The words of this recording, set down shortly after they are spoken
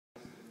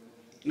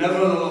Never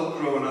had a lot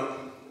growing up,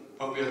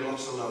 but we had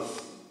lots of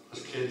love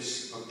as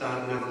kids. My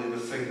dad never laid a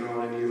finger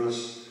on any of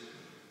us.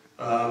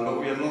 But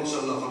we had lots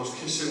of love. I was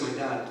kissing my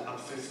dad at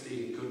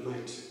 15, good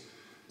night,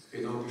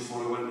 you know,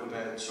 before I went to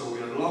bed. So we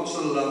had lots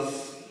of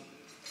love,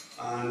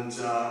 and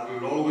we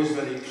were always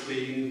very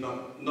clean,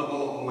 but not a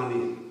lot of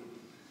money.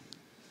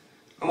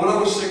 And when I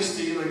was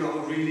 16, I got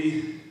a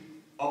really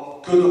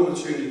good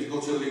opportunity to go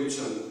to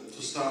Luton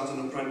to start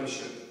an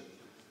apprenticeship.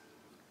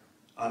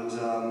 And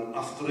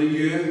after a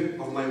year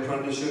of my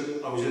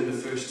apprenticeship, I was in the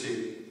first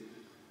team.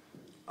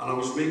 And I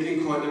was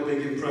making quite a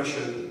big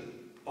impression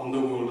on the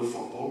world of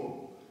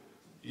football.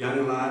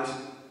 Young lad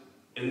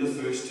in the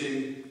first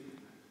team.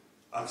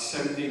 At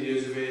 17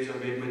 years of age, I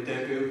made my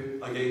debut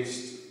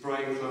against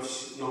Brian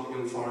Clough's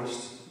Nottingham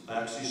Forest.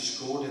 I actually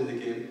scored in the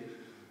game,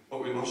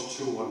 but we lost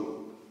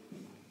 2-1.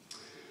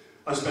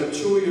 I spent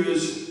 2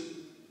 years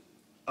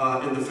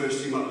in the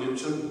first team at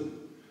Luton,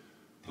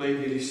 played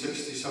nearly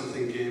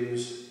 60-something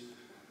games,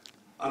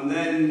 and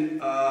then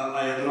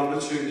I had an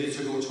opportunity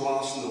to go to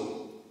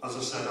Arsenal. As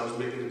I said, I was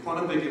making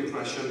quite a big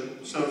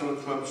impression. Several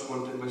clubs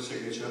wanted my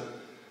signature.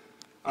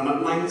 And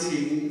at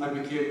 19, I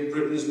became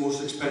Britain's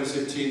most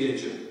expensive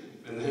teenager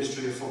in the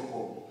history of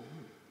football.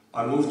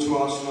 I moved to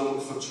Arsenal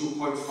for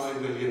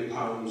 £2.5 million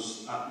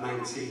at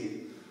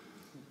 19.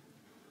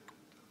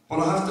 But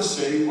I have to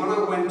say, when I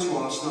went to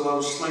Arsenal, I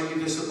was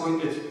slightly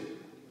disappointed.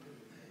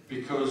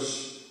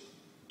 Because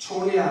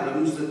Tony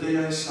Adams, the day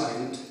I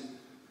signed,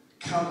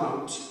 came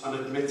out and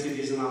admitted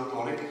he's an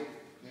alcoholic.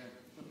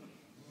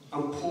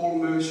 And Paul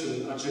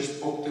Merson had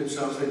just booked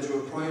himself into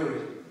a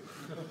priory.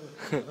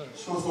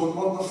 So I thought,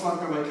 what the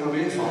fuck have I come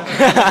here for?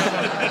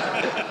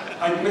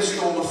 I'd missed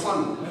all the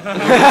fun.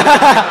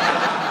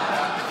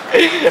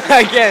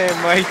 I get it,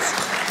 mate.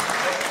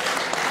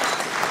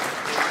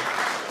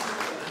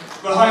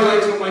 The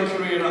highlight of my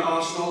career at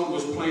Arsenal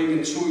was playing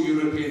in 2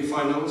 European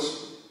finals.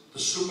 The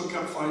Super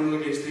Cup final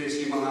against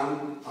AC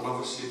Milan, and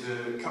obviously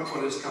the Cup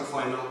Winners' Cup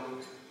final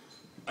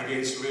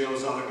against Real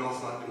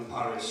Zaragoza in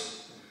Paris.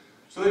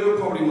 So they were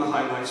probably my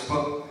highlights,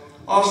 but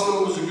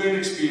Arsenal was a great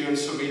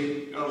experience for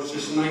me. I was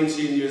just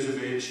 19 years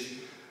of age,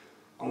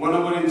 and when I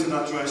went into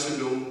that dressing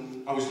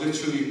room, I was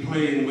literally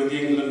playing with the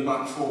England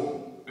back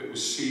four. It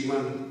was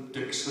Seaman,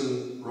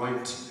 Dixon,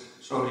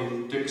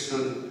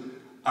 Dixon,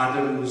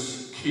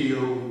 Adams,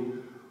 Keel,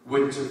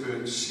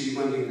 Winterburn,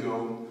 Seaman in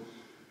goal.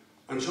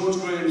 And George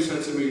Graham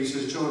said to me, he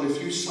says, John,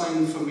 if you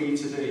sign for me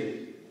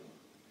today,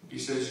 he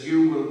says,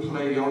 you will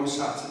play on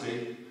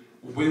Saturday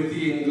with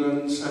the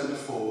England centre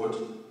forward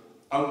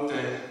out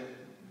there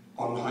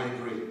on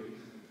Highbury.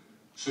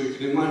 So you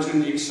can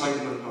imagine the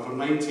excitement of a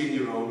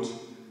 19-year-old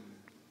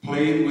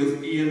playing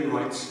with Ian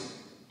Wright,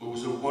 who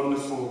was a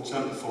wonderful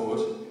centre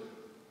forward,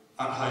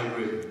 at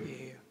Highbury.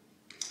 Yeah.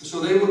 So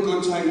they were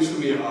good times for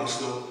me at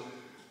Arsenal,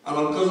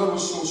 and because I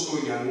was so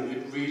young,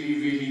 it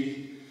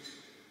really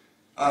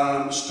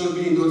stood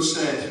me in good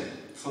stead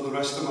for the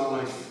rest of my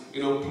life.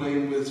 You know,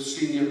 playing with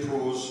senior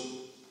pros,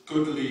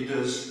 good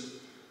leaders,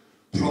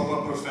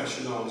 proper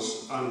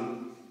professionals,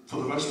 and for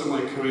the rest of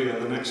my career,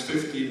 the next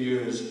 15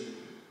 years,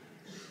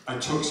 I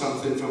took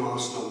something from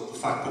Arsenal, the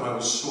fact that I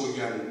was so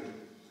young.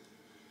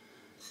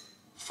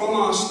 From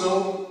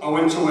Arsenal, I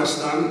went to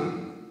West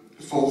Ham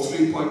for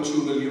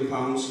 £3.2 million.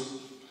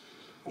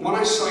 And when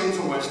I signed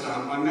for West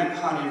Ham, I met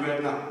Harry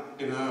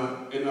Redknapp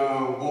in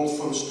a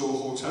Walthamstow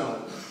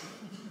hotel.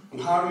 And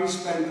Harry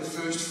spent the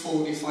first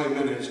 45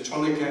 minutes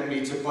trying to get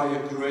me to buy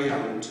a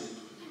greyhound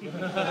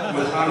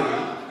with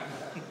Harry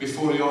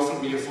before he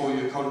offered me a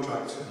 4-year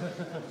contract.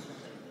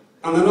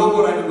 And I know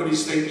what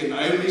everybody's thinking.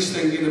 Everybody's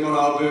thinking about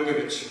Al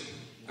Berkovich.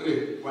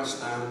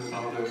 West Ham,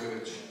 Al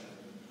Berkovich.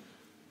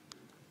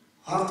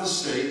 I have to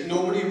say,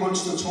 nobody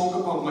wants to talk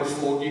about my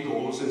 40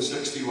 goals in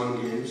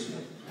 61 games.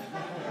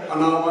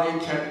 And how I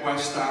kept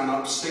West Ham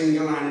up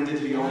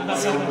single-handedly on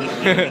my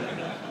own.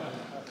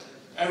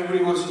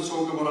 Everybody wants to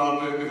talk about Al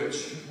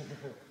Berkovich.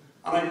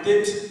 And I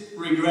did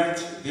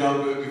regret the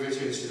Al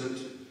Berkovich incident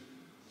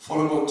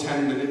for about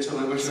 10 minutes, and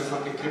I wish I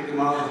fucking kicked him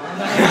out.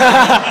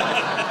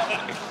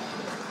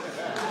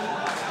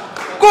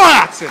 Go on,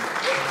 Hartson!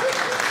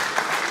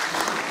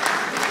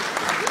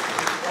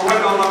 I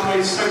went on, I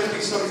played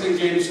 70-something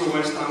games for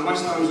West Ham.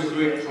 West Ham was a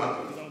great club,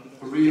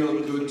 a real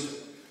good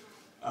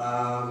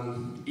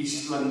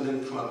East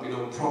London club, you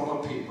know,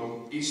 proper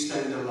people, East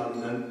End of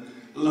London,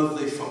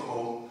 lovely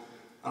football.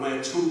 And I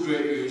had 2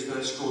 great years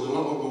there, scored a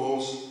lot of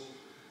goals.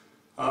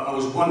 I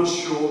was 1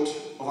 short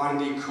of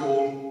Andy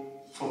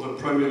Cole for the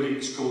Premier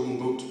League's Golden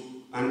Boot.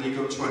 Andy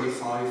got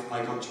 25,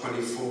 I got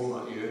 24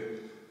 that year.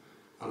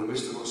 And I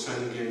missed about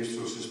 7 games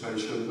through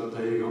suspension, but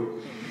there you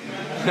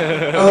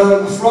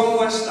go. From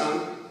West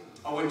Ham,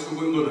 I went to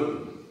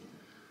Wimbledon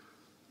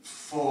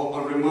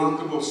for a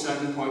remarkable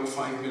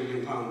 £7.5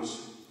 million.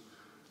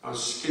 I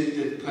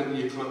skinted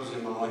plenty of clubs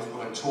in my life,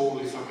 but I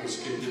totally fucking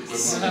skinted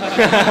Wimbledon.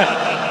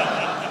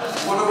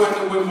 When I went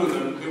to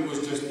Wimbledon, it was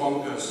just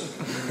bonkers.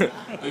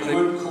 They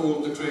weren't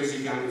called the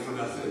Crazy Gang for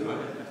nothing,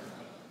 right?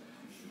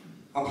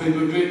 I played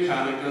with great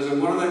characters,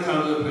 and one of the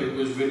characters I played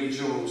was Vinnie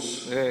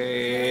Jones.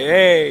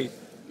 Hey!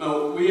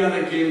 Now, we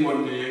had a game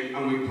one day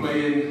and we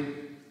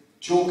playing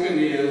joking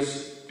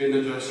ears in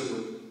the dressing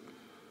room.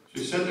 So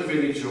he said to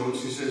Vinnie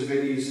Jones, he says,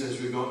 Vinnie says,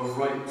 we've got a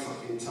right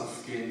fucking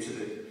tough game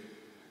today.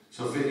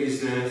 So Vinnie's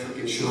there,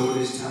 fucking showing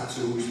his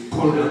tattoos,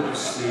 pulling up his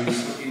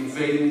sleeves, fucking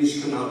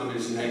veins coming out of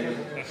his neck.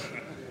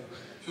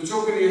 So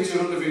joking ear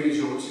turned to Vinnie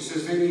Jones, he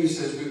says, Vinnie, he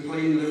says, we're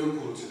playing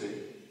Liverpool today.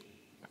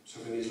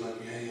 So Vinnie's like,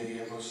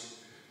 yeah,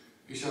 boss.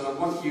 He said, I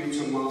want you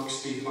to mark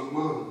Steve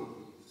McMahon.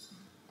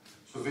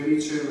 So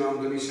Vinnie turned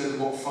around and he said,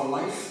 what, for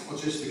life or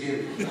just the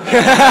game?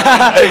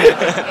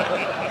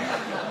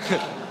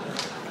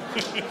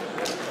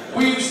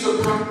 We used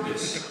to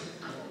practice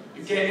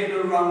getting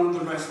around the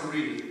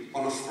referee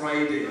on a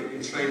Friday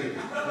in training.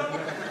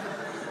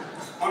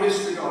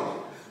 Honest to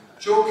God,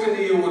 Joe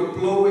Kinnear would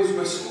blow his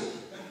whistle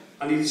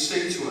and he'd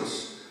say to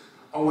us,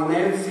 I want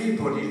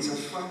everybody to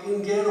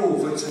fucking get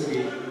over to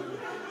me.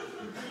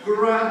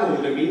 Grab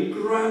hold of me,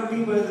 grab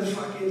me by the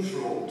fucking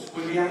throat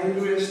with the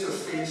angriest of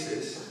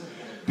faces,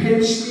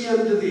 pinch me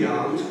under the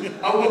arms.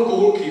 Our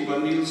goalkeeper,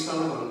 Neil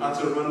Sullivan, had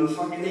to run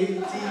fucking 80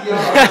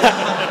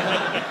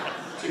 yards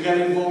to get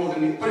involved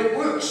in it. But it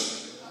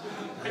works.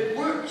 It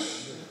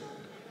works.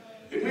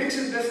 It makes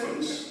a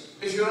difference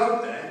if you're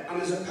out there and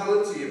there's a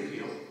penalty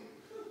appeal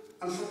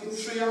and fucking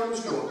 3 arms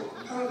go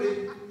up.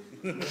 Penalty.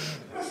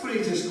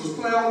 Referee just goes,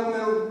 play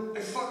on. A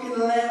fucking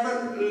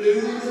 11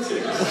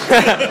 lunatics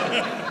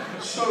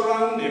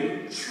surround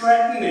him,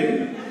 threaten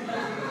him.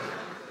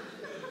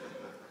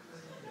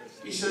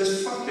 He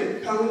says, fuck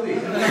it, penalty. He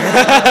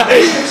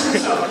shits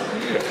himself.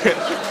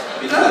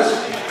 He does.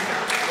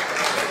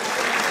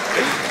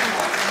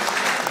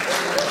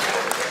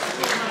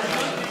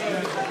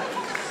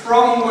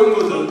 From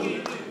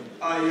Wimbledon,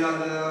 I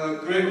had a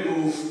great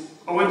move.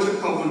 I went to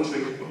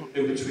Coventry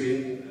in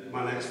between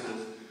my next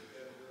move.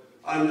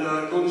 And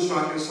Gordon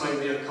Strachan signed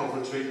me at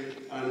Coventry,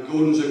 and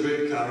Gordon's a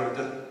great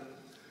character.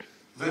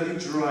 Very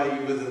dry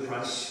with the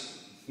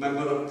press.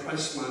 Remember a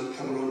press man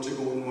coming on to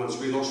Gordon once,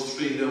 we lost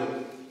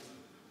 3-0.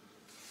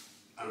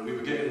 And we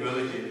were getting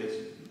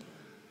relegated.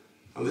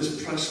 And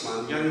this press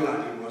man, young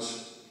lad he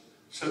was,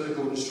 said to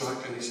Gordon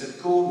Strachan, he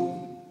said,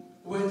 Gordon,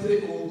 where did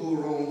it all go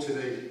wrong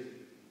today?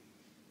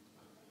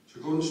 So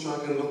Gordon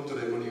Strachan looked at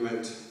him and he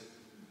went,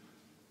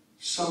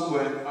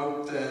 somewhere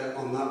out there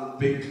on that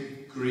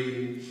big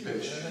green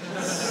pitch.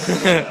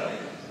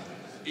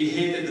 He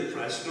hated the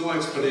press, no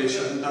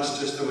explanation, that's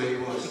just the way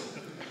he was.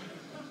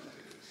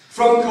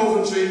 From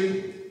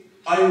Coventry,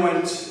 I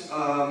went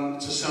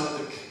to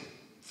Celtic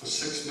for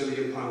 £6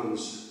 million.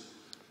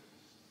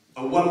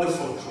 A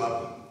wonderful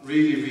club,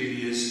 really,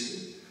 really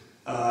is.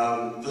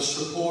 The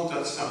support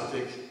at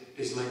Celtic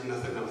is like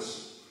nothing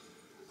else.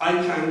 I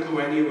can't go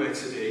anywhere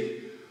today,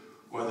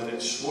 whether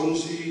it's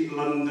Swansea,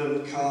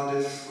 London,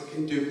 Cardiff,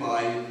 fucking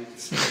Dubai,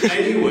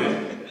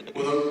 anywhere,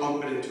 without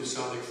bumping into a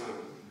Celtic fan.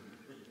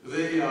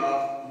 They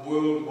are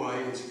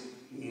worldwide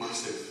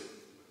massive.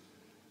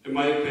 In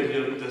my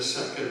opinion, they're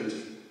second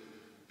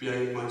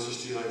behind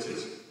Manchester United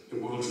in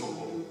world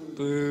football.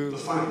 Boo. The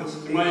fans,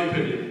 in my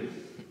opinion,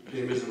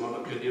 game is a lot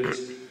of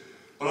opinions,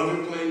 but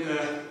having played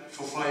there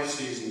for 5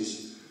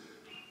 seasons,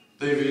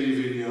 they really,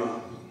 really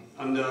are.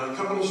 And a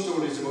couple of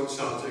stories about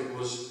Celtic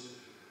was,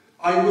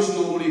 I was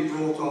normally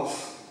brought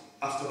off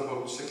after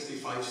about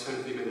 65,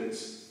 70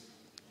 minutes.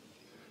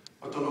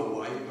 I don't know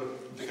why,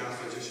 but the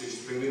gaffer just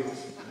used to bring me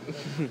off.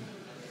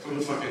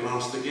 Couldn't fucking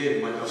last the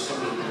game, might have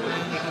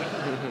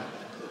something.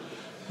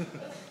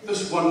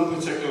 This one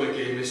particular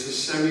game is the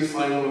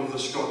semi-final of the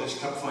Scottish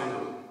Cup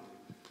final.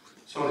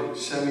 Sorry,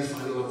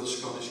 semi-final of the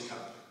Scottish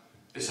Cup.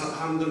 It's at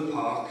Hampden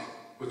Park,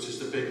 which is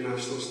the big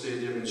national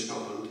stadium in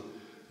Scotland.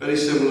 Very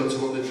similar to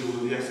what they do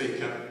with the FA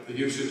Cup. They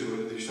used to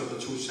do it. They used to have the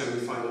 2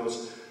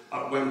 semi-finals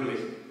at Wembley,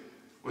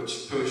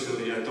 which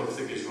personally I don't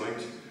think is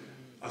right.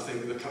 I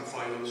think the cup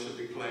final should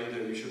be played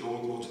and you should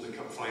all go to the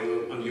cup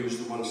final and use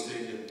the one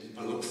stadium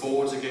and look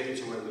forward to getting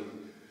to Wembley.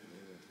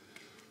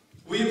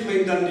 We are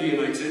playing Dundee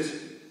United,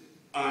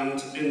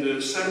 and in the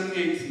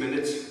 78th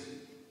minute,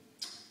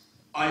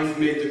 I've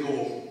made the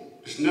goal.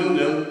 It's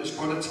 0-0, it's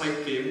quite a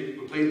tight game,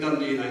 we're playing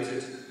Dundee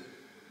United.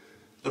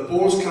 The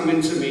ball's come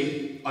into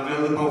me, I've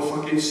held about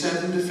fucking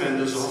 7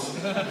 defenders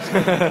off.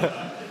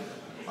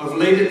 I've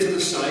laid it to the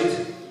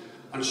side,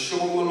 and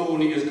Sean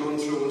Maloney has gone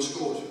through and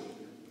scored.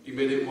 He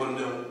made it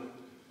 1-0.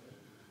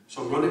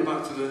 So I'm running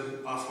back to the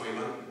halfway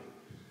line,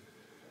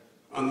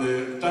 and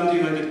the Dundee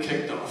United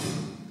kicked off,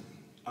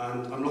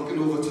 and I'm looking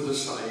over to the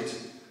side,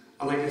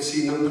 and I can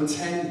see number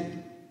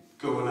 10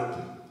 going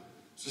up.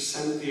 It's the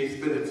 78th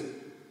minute.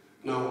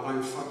 Now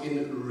I'm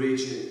fucking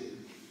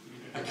raging.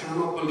 I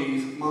cannot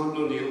believe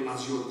Martin O'Neill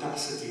has the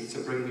audacity to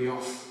bring me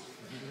off.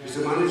 He's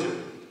the manager.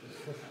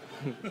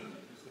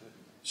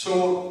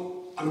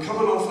 So I'm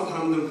coming off at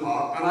Hampden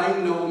Park, and I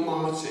know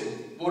Martin,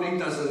 what he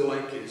doesn't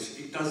like is,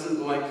 he doesn't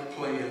like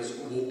players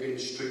walking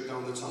straight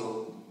down the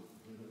tunnel.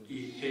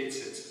 He hates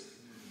it.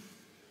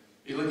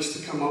 He likes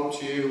to come up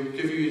to you,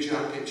 give you your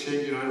jacket,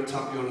 shake your hand,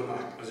 tap you on the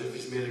back, as if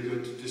he's made a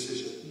good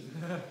decision.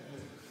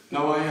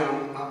 Now I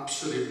am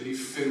absolutely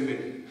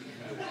fuming.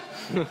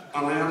 And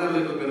I had a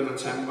little bit of a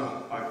temper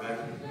back then.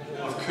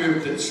 I've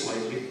curbed it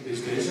slightly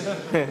these days.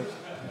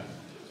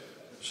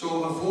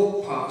 So I've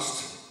walked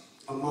past,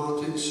 and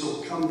Martin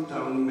so come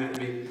down and met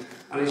me,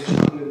 and he's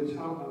trying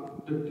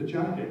to the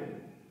jacket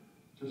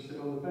to sit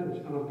on the bench,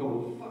 and I've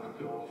gone,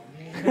 fuck off.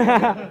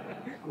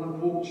 And I've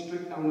walked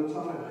straight down the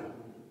tile.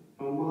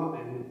 And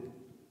Martin,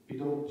 you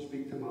don't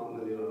speak to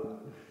Martin any like that,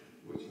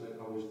 which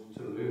I was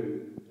to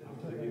learn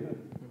after the game.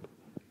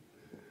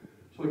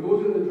 So I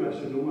go to the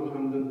dressing room at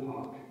Hampden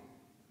Park,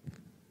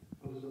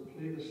 and there's a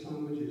plate of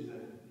sandwiches there.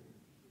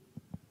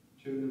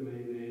 Tuna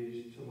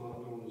mayonnaise,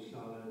 tomato and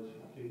salad,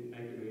 fucking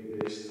egg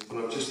mayonnaise. And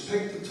I've just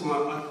picked the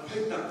tomato, I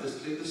picked up this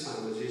plate of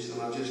sandwiches,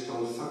 and I've just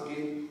gone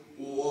fucking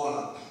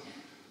wallop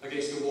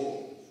against the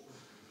wall.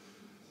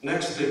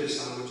 Next plate of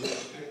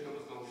sandwiches, picked up,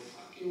 I've gone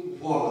fucking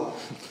wallop.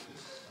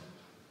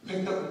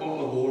 Picked up a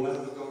bottle of water,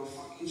 I've gone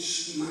fucking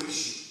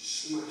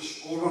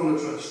smash, all around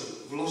the dressing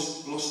room.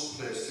 I've lost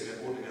the place to get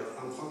all together.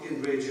 I'm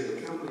fucking raging,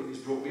 I can't believe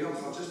he's broke me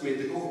off, I just made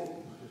the goal.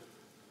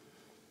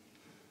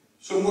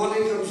 So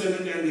Martin comes in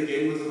at the end of the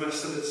game with the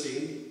rest of the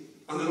team,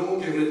 and they're all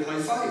giving it high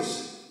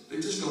fives. They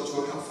just got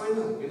to a cup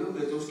final, you know,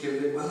 they're just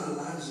giving it, well,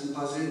 lads, and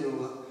buzzing and all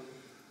that.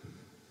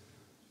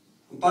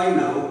 And by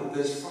now,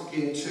 there's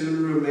fucking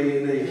tuna and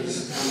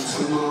mayonnaise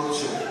and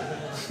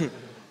tomato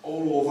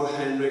all over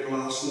Henrik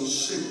Larsson's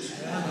suit.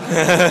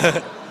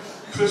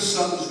 Chris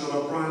Sutton's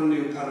got a brand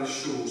new pair of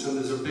shoes, and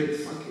there's a big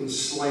fucking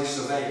slice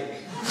of egg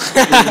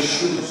in his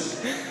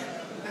shoes.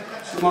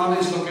 So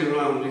Martin's looking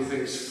around, he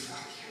thinks,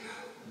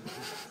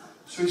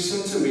 so he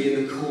said to me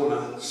in the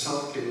corner,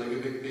 sulking like a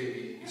big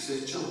baby, he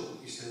says, John,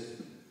 he said,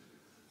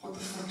 what the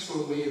fuck's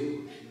wrong with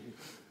you?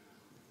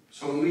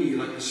 So me,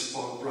 like a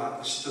spot brat,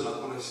 I stood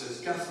up and I says,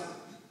 Gaffer,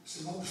 I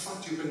said, what the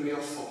fuck do you bring me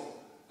off for?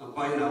 And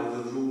by now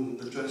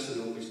the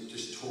dressing room is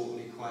just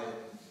totally quiet.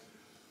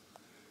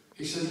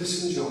 He said,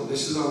 listen John,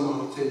 this is how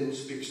Martin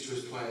speaks to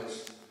his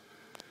players.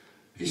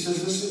 He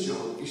says, listen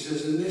John, he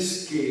says, in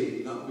this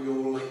game that we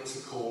all like to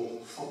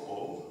call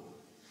football,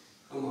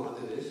 and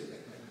Martin is,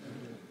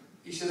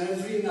 he said,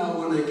 every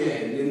now and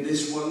again, in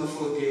this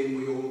wonderful game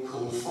we all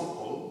call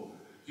football,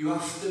 you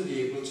have to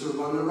be able to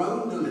run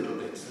around a little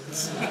bit.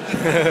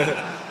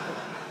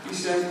 He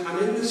said, and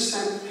in the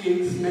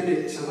 78th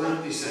minute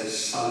tonight, he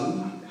says,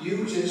 son,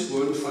 you just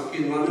weren't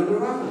fucking running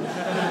around. So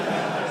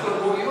I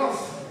brought you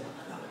off.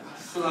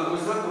 So that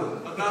was that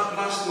one. But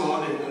that's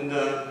Martin, and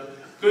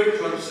great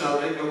club,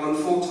 Celtic. I won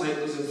 4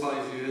 titles in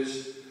 5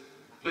 years.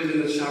 Played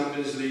in the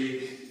Champions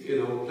League. You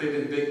know, played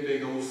in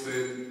big old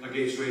firm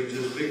against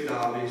Rangers, big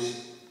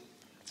derbies.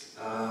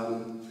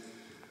 And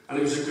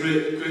it was a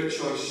great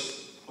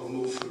choice of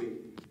move for me.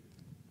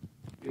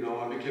 You know,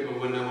 I became a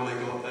winner when I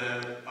got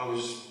there. I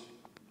was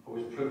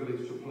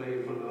privileged to play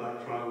in front of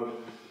that crowd.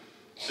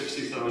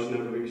 60,000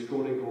 every week,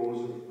 scoring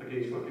goals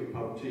against fucking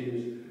pub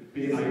teams,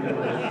 being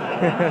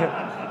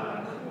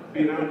idolised.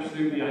 Being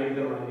absolutely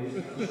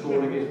idolised,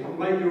 scoring against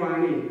my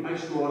granny. I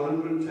scored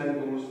 110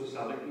 goals for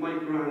Celtic. My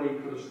granny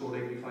could have scored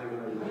 85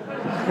 goals.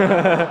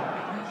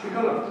 She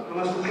could have, and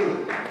that's the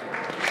truth.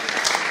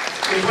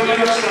 Because when you're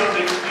at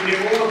Celtic, you get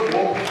all the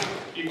ball,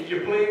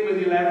 you're playing with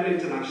 11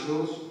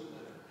 internationals,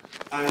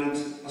 and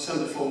a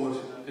centre forward,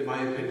 in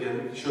my opinion,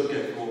 should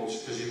get goals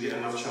because you get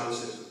enough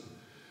chances.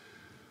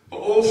 But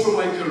all through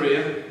my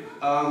career,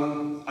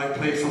 I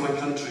played for my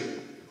country,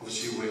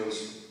 obviously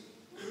Wales.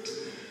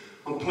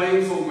 And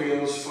playing for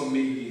Wales, for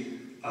me,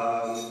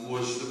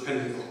 was the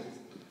pinnacle.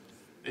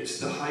 It's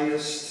the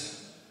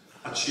highest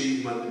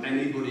achievement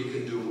anybody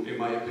can do, in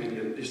my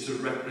opinion, is to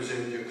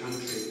represent your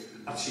country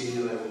at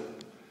senior level.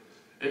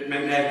 It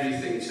meant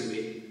everything to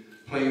me,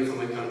 playing for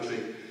my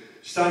country.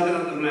 Standing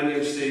at the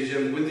Millennium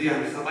Stadium with the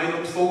anthem, I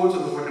looked forward to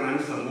the fucking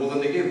anthem more than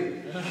the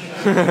game.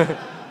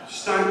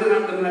 Standing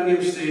at the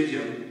Millennium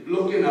Stadium,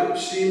 looking up,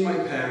 seeing my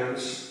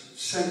parents,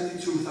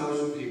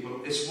 72,000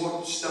 people, it's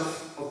what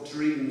stuff of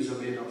dreams are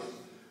made of.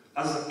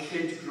 As a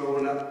kid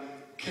growing up,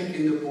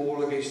 kicking the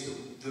ball against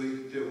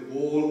the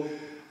wall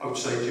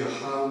outside your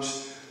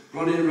house,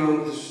 running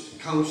around the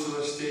council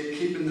estate,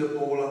 keeping the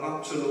ball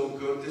up to no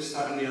good, this,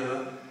 that and the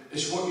other,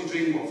 it's what you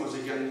dream of as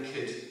a young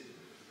kid.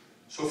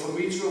 So for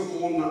me to have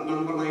worn that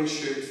number 9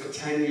 shirt for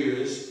 10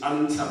 years,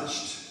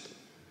 untouched,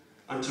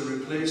 and to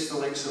replace the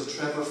likes of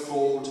Trevor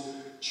Ford,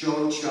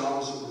 John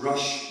Charles,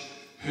 Rush,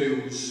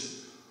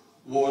 Hughes,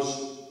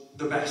 was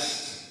the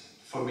best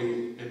for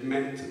me. It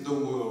meant the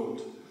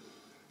world.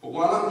 But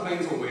while I'm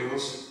playing for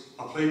Wales,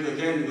 I played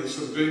again with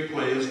some great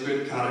players,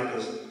 great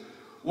characters.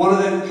 One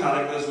of them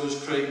characters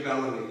was Craig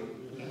Bellamy.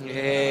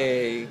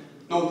 Hey.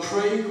 Now,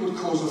 Craig would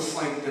cause a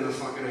fight in a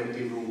fucking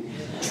empty room.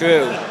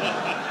 True.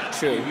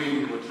 True. He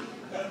really would.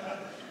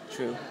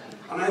 True.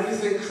 And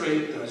everything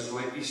Craig does,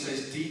 right, he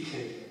says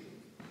DK.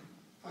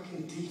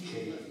 Fucking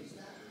DK.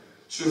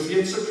 So if he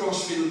hits a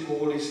crossfield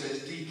ball, he says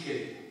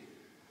DK.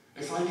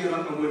 If I get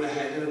up and win a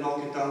header and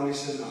knock it down, he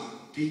says, oh,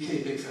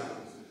 DK, big fella.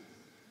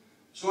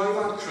 So I've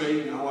had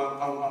Craig now,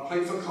 I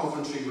played for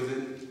Coventry with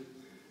him.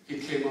 He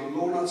came on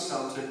loan at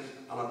Celtic,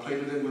 and I played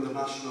with him with the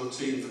national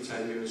team for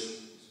 10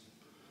 years.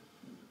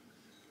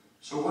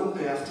 So one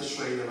day after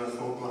training, I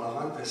thought, well,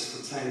 I've had this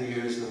for 10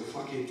 years now.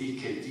 Fucking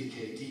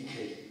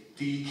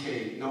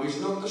DK. Now, he's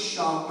not the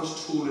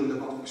sharpest tool in the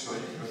box,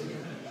 right?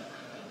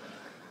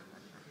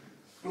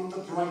 Not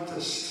the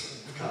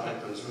brightest of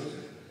characters, right?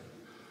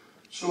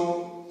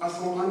 So I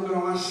thought, I'm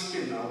going to ask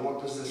him now,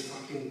 what does this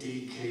fucking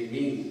DK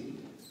mean?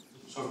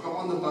 So I've got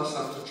on the bus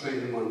after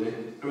training one day.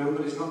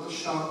 Remember, he's not the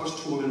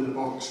sharpest tool in the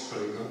box,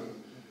 Craig. Huh?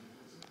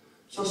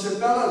 So I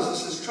said, Bellas, I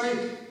says,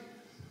 Craig.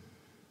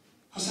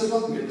 I said,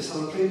 look, mate, I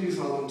said, I've played you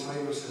for a long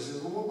time. I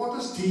says, well, what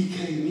does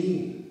DK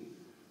mean?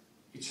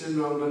 He turned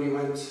around and he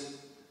went,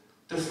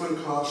 different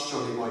class,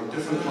 Johnny boy,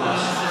 different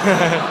class.